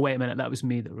 Oh no, wait a minute, that was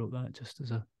me that wrote that. Just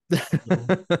as a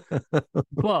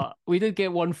But we did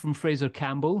get one from Fraser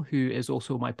Campbell, who is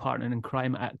also my partner in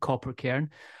crime at Copper Cairn.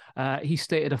 He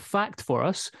stated a fact for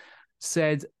us,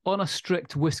 said, on a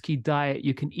strict whiskey diet,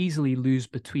 you can easily lose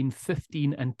between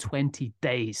 15 and 20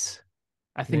 days.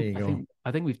 I think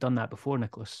we've done that before,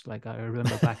 Nicholas. Like I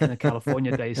remember back in the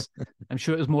California days. I'm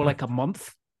sure it was more like a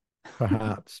month.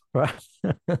 Perhaps.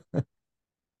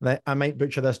 I might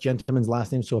butcher this gentleman's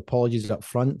last name, so apologies up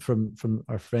front from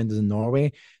our friends in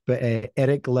Norway. But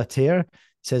Eric Later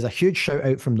says a huge shout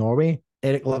out from Norway.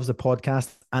 Eric loves the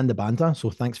podcast and the banter,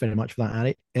 so thanks very much for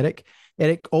that, Eric.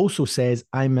 Eric also says,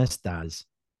 I miss Daz,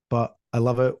 but I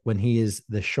love it when he is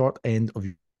the short end of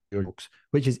your jokes,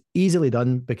 which is easily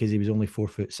done because he was only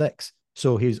 4'6".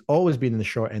 So he's always been in the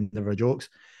short end of our jokes.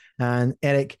 And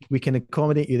Eric, we can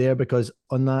accommodate you there because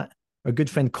on that, our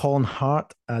good friend Colin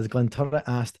Hart, as Glenn Turret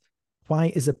asked,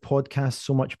 why is the podcast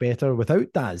so much better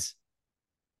without Daz?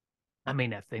 I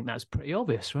mean, I think that's pretty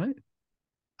obvious, right?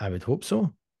 I would hope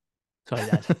so. Sorry,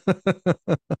 Daz.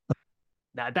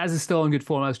 Daz is still in good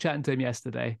form. I was chatting to him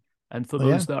yesterday. And for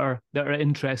those that are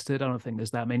interested, I don't think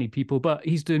there's that many people, but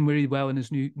he's doing really well in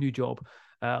his new job.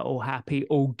 All happy,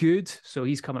 all good. So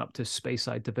he's coming up to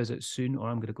Speyside to visit soon, or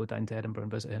I'm going to go down to Edinburgh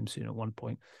and visit him soon at one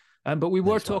point. But we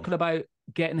were talking about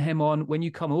getting him on when you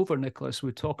come over, Nicholas.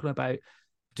 We're talking about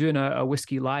doing a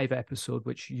Whiskey Live episode,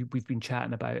 which we've been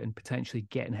chatting about, and potentially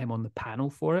getting him on the panel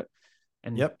for it,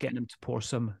 and getting him to pour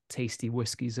some tasty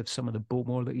whiskies of some of the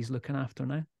Bowmore that he's looking after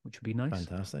now, which would be nice.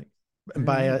 Fantastic. And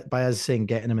by us saying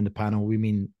getting him in the panel, we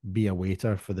mean be a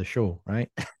waiter for the show, right?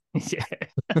 Yeah.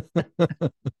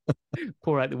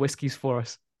 Pour out the whiskies for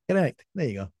us. Correct. There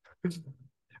you go.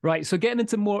 Right. So getting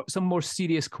into some more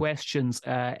serious questions,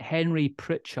 Henry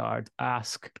Pritchard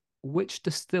asked, which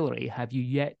distillery have you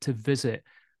yet to visit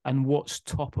and what's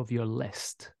top of your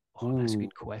list? Oh, that's a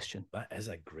good question. That is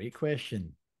a great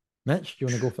question. Mitch, do you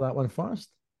want to go for that one first?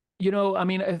 You know, I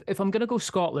mean, if I'm going to go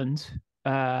Scotland,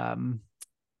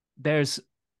 there's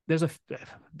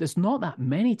not that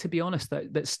many, to be honest,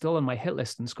 that's still on my hit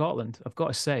list in Scotland. I've got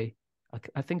to say,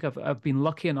 I think I've been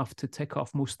lucky enough to tick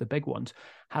off most of the big ones.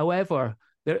 However,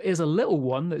 there is a little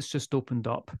one that's just opened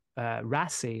up,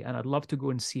 Rassay, and I'd love to go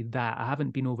and see that. I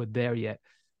haven't been over there yet,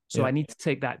 so I need to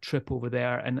take that trip over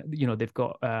there. And you know, they've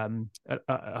got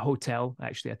a hotel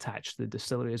actually attached to the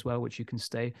distillery as well, which you can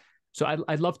stay. So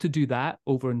I'd love to do that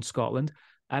over in Scotland.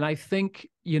 And I think,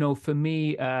 you know, for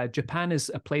me, Japan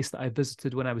is a place that I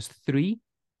visited when I was 3.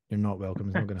 You're not welcome.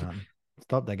 It's not going to happen.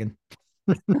 Stop digging.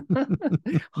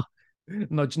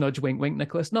 Nudge, nudge, wink, wink,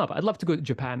 Nicholas. No, but I'd love to go to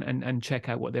Japan and check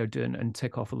out what they're doing and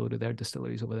tick off a load of their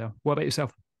distilleries over there. What about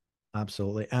yourself?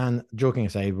 Absolutely. And joking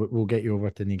aside, we'll get you over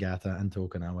to Niigata and to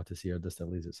Okinawa to see our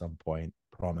distilleries at some point.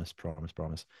 Promise.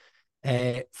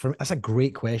 That's a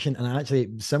great question. And actually,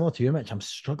 similar to you, Mitch, I'm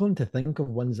struggling to think of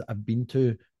ones that I've been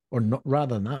to, or not,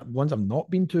 rather than that, ones I've not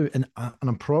been to. And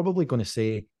I'm probably going to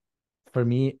say, for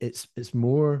me, it's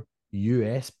more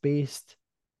US based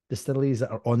distilleries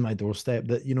that are on my doorstep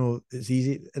that, you know, it's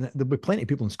easy. And there'll be plenty of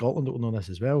people in Scotland that will know this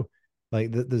as well.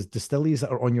 Like there's distilleries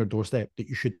that are on your doorstep that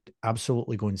you should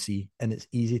absolutely go and see, and it's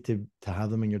easy to have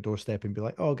them on your doorstep and be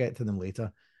like, oh, I'll get to them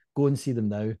later. Go and see them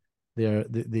now.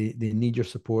 They need your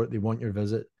support. They want your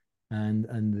visit, and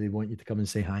they want you to come and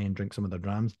say hi and drink some of their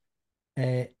drams.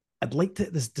 Uh, I'd like to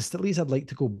there's distilleries I'd like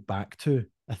to go back to.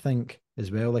 I think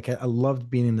as well. Like I loved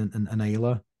being in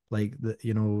Isla. Like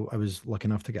I was lucky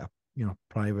enough to get a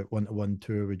private one-to-one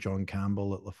tour with John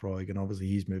Campbell at Lafroig, and obviously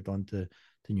he's moved on to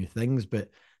new things. But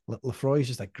Lafroy is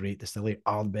just a great distillery.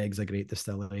 Ardbeg's a great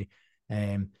distillery.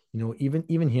 Even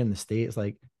here in the States,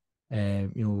 like,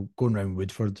 going around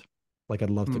Woodford, like I'd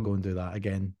love to go and do that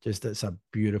again. Just it's a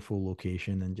beautiful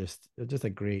location and just a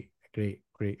great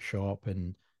shop.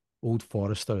 And Old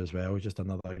Forester as well, just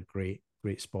another great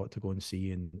spot to go and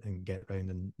see and get around.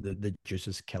 And the juice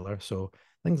is killer. So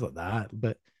things like that.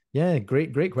 But yeah,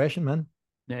 great question, man.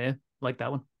 Yeah, like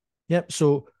that one. Yep.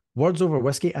 So Words Over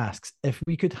Whiskey asks, if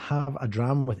we could have a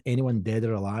dram with anyone dead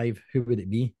or alive, who would it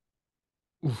be?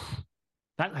 Oof.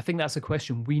 I think that's a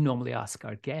question we normally ask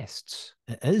our guests.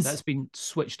 It is. That's been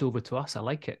switched over to us. I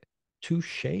like it.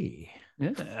 Touche.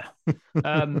 Yeah.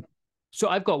 So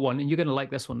I've got one, and you're going to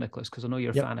like this one, Nicholas, because I know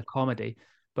you're a fan of comedy.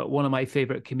 But one of my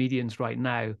favorite comedians right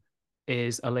now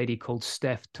is a lady called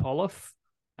Steph Toloff,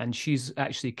 and she's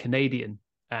actually Canadian,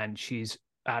 and she's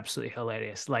absolutely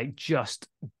hilarious. Like, just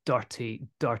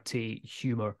dirty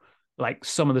humor. Like,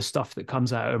 some of the stuff that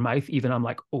comes out of her mouth, even I'm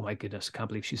like, oh my goodness, I can't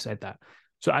believe she said that.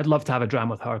 So I'd love to have a dram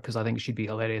with her, because I think she'd be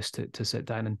hilarious to sit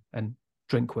down and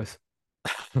drink with.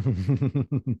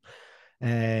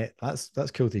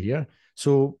 That's cool to hear.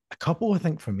 So a couple, I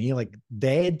think, for me, like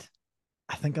dead,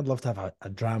 I think I'd love to have a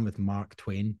dram with Mark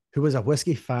Twain, who was a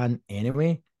whiskey fan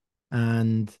anyway.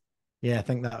 And yeah, I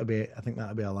think that would be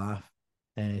a laugh,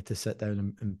 to sit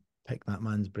down and pick that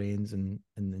man's brains and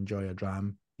enjoy a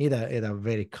dram. He had a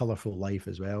very colourful life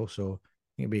as well. So I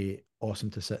think it'd be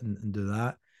awesome to sit and do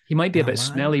that. He might be a bit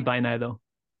smelly by now, though.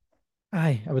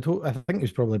 Aye, I would hope. I think he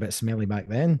was probably a bit smelly back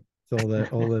then.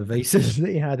 With all the vices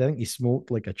that he had. I think he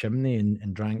smoked like a chimney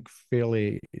and drank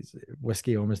fairly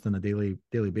whiskey almost on a daily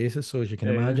basis. So as you can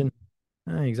imagine,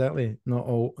 exactly, not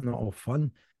all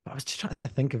fun. But I was just trying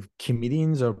to think of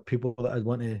comedians or people that I'd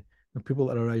want to, people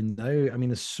that are around now. I mean,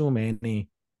 there's so many,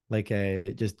 like,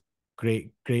 just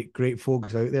great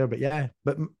folks out there. But yeah,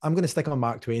 I'm going to stick on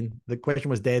Mark Twain. The question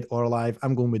was dead or alive.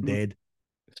 I'm going with dead.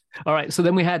 All right. So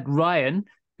then we had Ryan,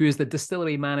 who is the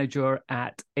distillery manager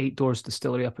at 8 Doors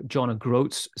Distillery up at John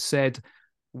O'Groats, said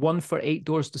one for 8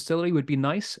 Doors Distillery would be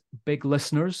nice. Big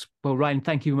listeners. Well, Ryan,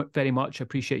 thank you very much. I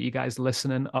appreciate you guys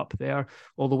listening up there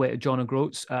all the way to John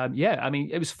O'Groats. Yeah, I mean,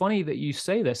 it was funny that you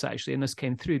say this, actually, and this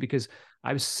came through because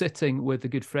I was sitting with a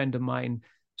good friend of mine,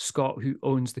 Scott, who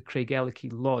owns the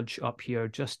Craigellachie Lodge up here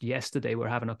just yesterday. We're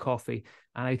having a coffee,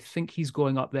 and I think he's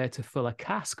going up there to fill a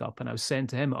cask up. And I was saying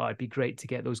to him, it'd be great to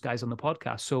get those guys on the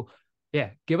podcast. So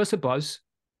yeah, give us a buzz.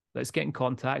 Let's get in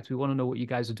contact. We want to know what you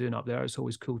guys are doing up there. It's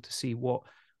always cool to see what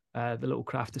the little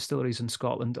craft distilleries in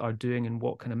Scotland are doing and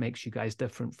what kind of makes you guys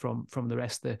different from the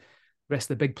rest of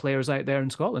the big players out there in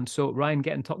Scotland. So Ryan,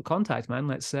 get in contact, man.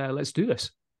 Let's do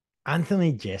this.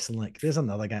 Anthony Jeselnik, there's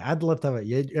another guy. I'd love to have it.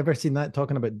 You ever seen that,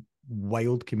 talking about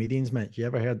wild comedians, Mitch? You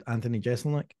ever heard Anthony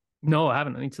Jeselnik? No, I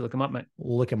haven't. I need to look him up, mate.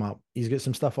 Look him up. He's got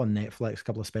some stuff on Netflix, a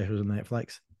couple of specials on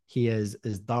Netflix. He is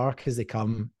as dark as they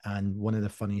come and one of the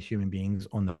funniest human beings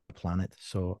on the planet.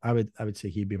 So I would say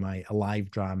he'd be my alive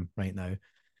dram right now.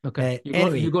 Okay.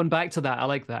 You're going back to that. I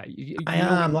like that. I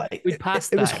am. We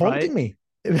passed it that, was haunting me.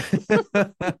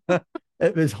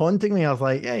 It was haunting me. I was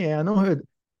like, yeah, I know who.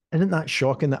 Isn't that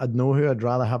shocking that I'd know who I'd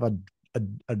rather have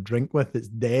a drink with that's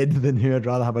dead than who I'd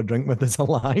rather have a drink with that's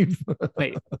alive?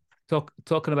 Wait,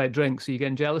 talking about drinks, are you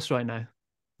getting jealous right now?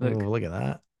 Look at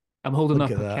that. I'm holding up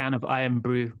a can of Iron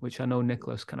Brew, which I know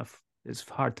Nicholas kind of is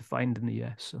hard to find in the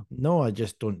US. So no, I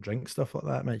just don't drink stuff like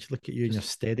that, Mitch. Look at you and your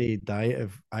steady diet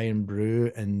of Iron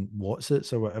Brew and what's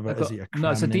it or whatever it is that you're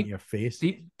cramming into your face.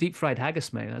 Deep fried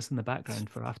haggis, mate. That's in the background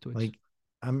for afterwards. Like,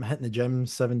 I'm hitting the gym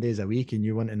 7 days a week, and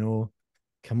you want to know?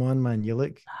 Come on, man. You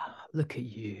look at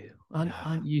you.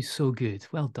 Aren't you so good?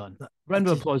 Well done. Round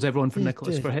of applause, everyone, for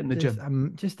Nicholas for hitting the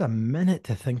gym. Just a minute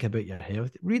to think about your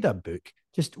health. Read a book.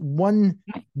 Just one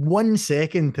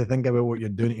second to think about what you're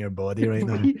doing to your body right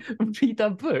now. Read a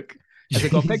book. Has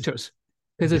it got pictures?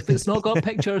 Because if it's not got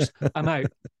pictures, I'm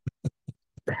out.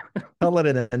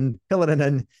 Colouring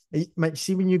in. Mitch,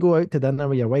 see, when you go out to dinner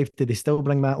with your wife, do they still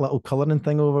bring that little colouring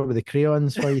thing over with the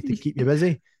crayons for you to keep you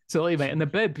busy? Totally, mate. And the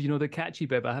bib, the catchy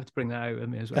bib, I have to bring that out with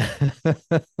me as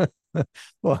well.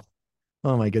 Well,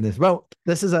 oh my goodness. Well,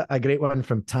 this is a great one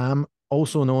from Tam,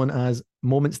 also known as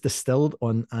Moments Distilled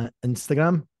on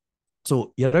Instagram.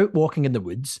 So you're out walking in the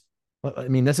woods I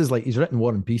mean, this is like he's written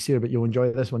War and Peace here, but you'll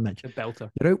enjoy this one, Mitch. The belter.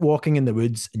 You're out walking in the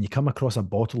woods and you come across a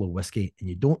bottle of whiskey and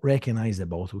you don't recognize the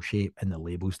bottle shape and the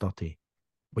label's dirty.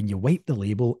 When you wipe the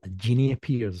label, a genie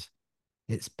appears.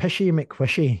 It's Pishy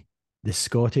McWhishy, the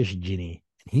Scottish genie.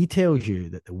 And he tells you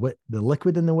that the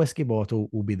liquid in the whiskey bottle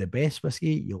will be the best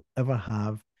whiskey you'll ever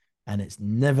have, and it's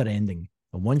never ending.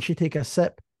 And once you take a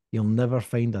sip, you'll never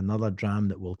find another dram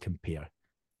that will compare.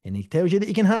 And he tells you that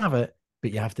you can have it,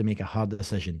 but you have to make a hard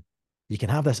decision. You can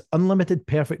have this unlimited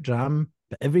perfect dram,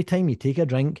 but every time you take a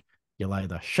drink, you'll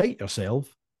either shite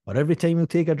yourself, or every time you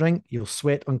take a drink, you'll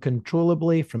sweat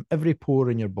uncontrollably from every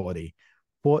pore in your body.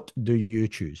 What do you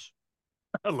choose?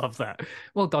 I love that.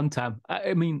 Well done, Tam.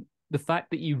 I mean, the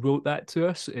fact that you wrote that to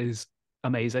us is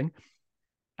amazing.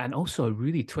 And also a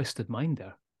really twisted mind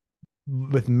there.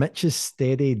 With Mitch's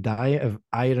steady diet of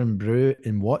iron brew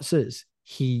and Watsits,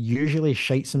 he usually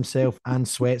shites himself and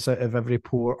sweats out of every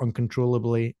pore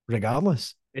uncontrollably,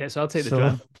 regardless. Yes, I'll take the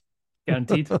dram.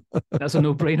 Guaranteed. That's a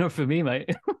no-brainer for me,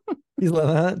 mate. He's like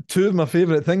that. Two of my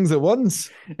favourite things at once.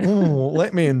 Oh,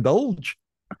 let me indulge.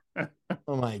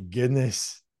 Oh my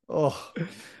goodness. Oh,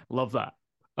 love that.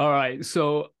 All right.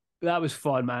 So that was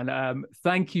fun, man.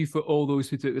 Thank you for all those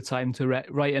who took the time to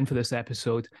write in for this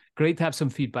episode. Great to have some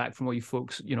feedback from all you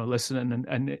folks, listening.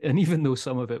 And even though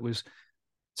some of it was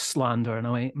slander, and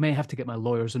I may have to get my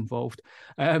lawyers involved.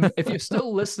 If you're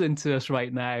still listening to us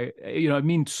right now, it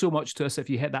means so much to us if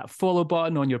you hit that follow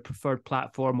button on your preferred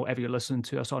platform, whatever you're listening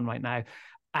to us on right now,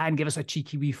 and give us a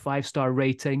cheeky wee 5-star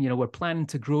rating. We're planning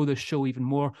to grow this show even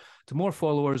more to more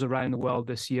followers around the world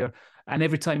this year. And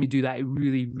every time you do that, it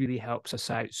really, really helps us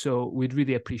out. So we'd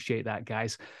really appreciate that,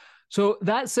 guys. So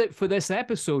that's it for this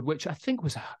episode, which I think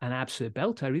was an absolute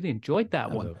belt. I really enjoyed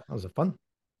that one. That was a fun.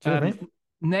 Cheers, mate.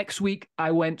 Next week,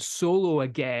 I went solo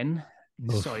again.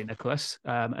 Oof. Sorry, Nicholas.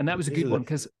 And that was a good one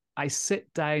because I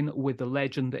sit down with the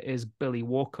legend that is Billy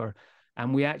Walker.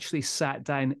 And we actually sat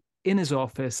down in his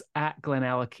office at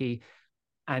Glenallachie,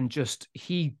 and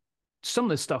some of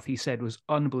the stuff he said was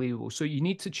unbelievable. So you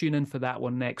need to tune in for that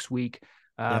one next week.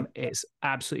 It's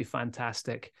absolutely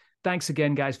fantastic. Thanks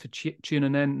again, guys, for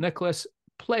tuning in. Nicholas,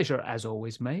 pleasure as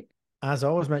always, mate. As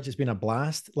always, Mitch, it's been a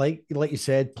blast. Like you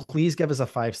said, please give us a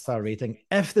 5-star rating.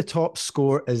 If the top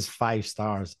score is 5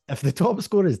 stars, if the top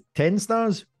score is 10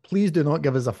 stars, please do not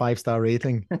give us a 5-star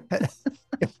rating.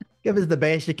 Give us the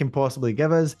best you can possibly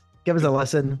give us. Give us a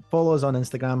listen. Follow us on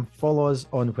Instagram. Follow us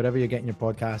on wherever you're getting your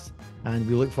podcasts. And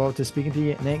we look forward to speaking to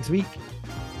you next week.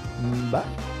 Bye.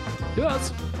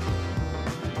 Cheers.